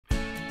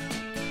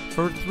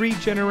For 3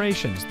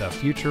 generations, the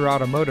Future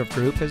Automotive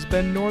Group has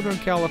been Northern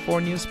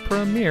California's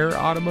premier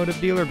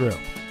automotive dealer group.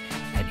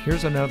 And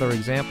here's another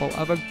example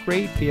of a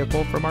great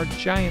vehicle from our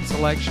giant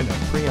selection of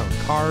pre-owned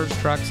cars,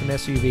 trucks, and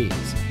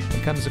SUVs.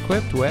 It comes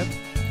equipped with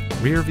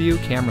rear view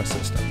camera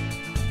system,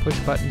 push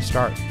button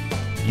start,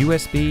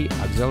 USB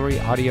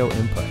auxiliary audio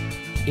input,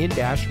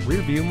 in-dash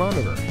rear view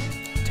monitor,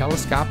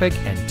 telescopic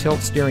and tilt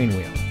steering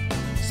wheel,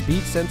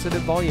 speed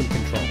sensitive volume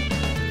control,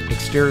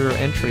 exterior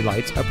entry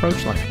lights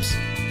approach lamps,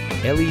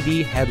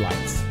 LED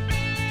headlights,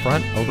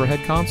 front overhead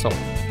console,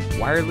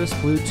 wireless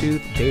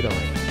Bluetooth data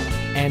link,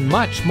 and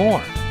much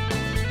more.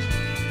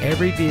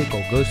 Every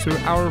vehicle goes through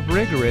our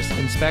rigorous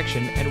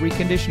inspection and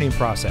reconditioning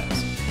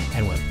process.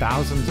 And with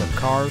thousands of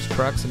cars,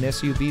 trucks, and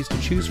SUVs to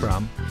choose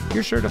from,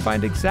 you're sure to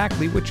find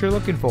exactly what you're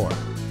looking for.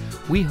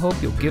 We hope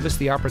you'll give us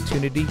the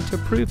opportunity to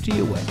prove to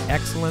you what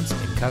excellence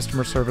in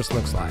customer service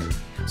looks like.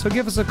 So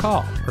give us a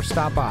call or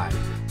stop by.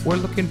 We're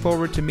looking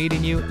forward to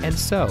meeting you, and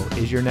so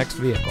is your next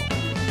vehicle.